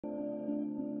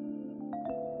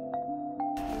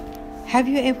Have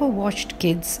you ever watched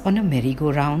kids on a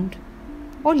merry-go-round?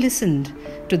 Or listened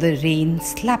to the rain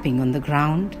slapping on the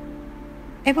ground?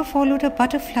 Ever followed a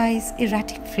butterfly's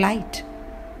erratic flight?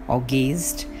 Or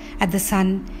gazed at the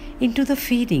sun into the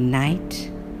fading night?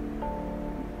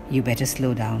 You better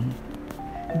slow down.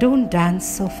 Don't dance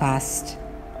so fast.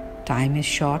 Time is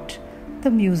short,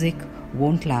 the music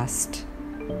won't last.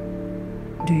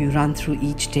 Do you run through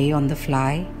each day on the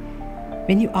fly?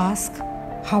 When you ask,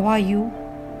 "How are you?"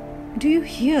 do you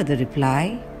hear the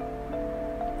reply?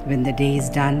 When the day is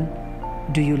done,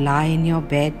 do you lie in your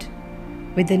bed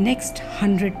with the next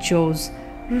 100 chores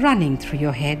running through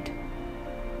your head?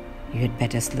 You had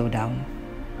better slow down.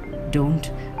 Don't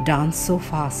dance so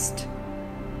fast.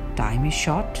 Time is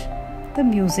short, the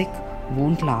music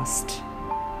won't last.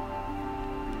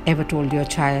 Ever told your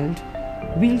child,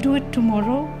 "We'll do it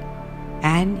tomorrow,"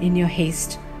 and in your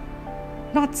haste,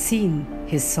 not seen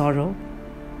his sorrow?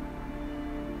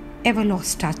 Ever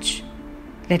lost touch,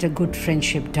 let a good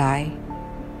friendship die,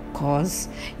 'cause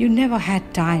you never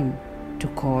had time to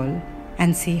call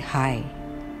and say hi?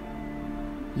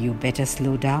 You better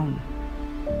slow down.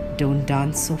 Don't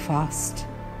dance so fast.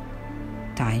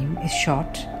 Time is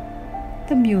short,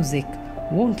 the music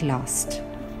won't last.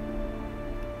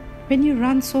 When you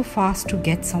run so fast to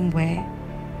get somewhere,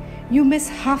 you miss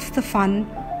half the fun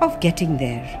of getting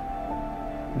there.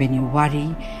 When you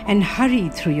worry and hurry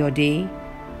through your day,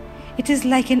 it is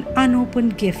like an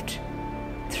unopened gift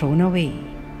thrown away.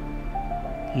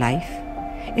 Life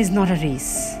is not a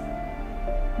race.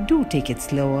 Do take it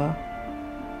slower.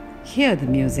 Hear the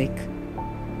music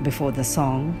before the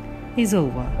song is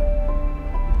over.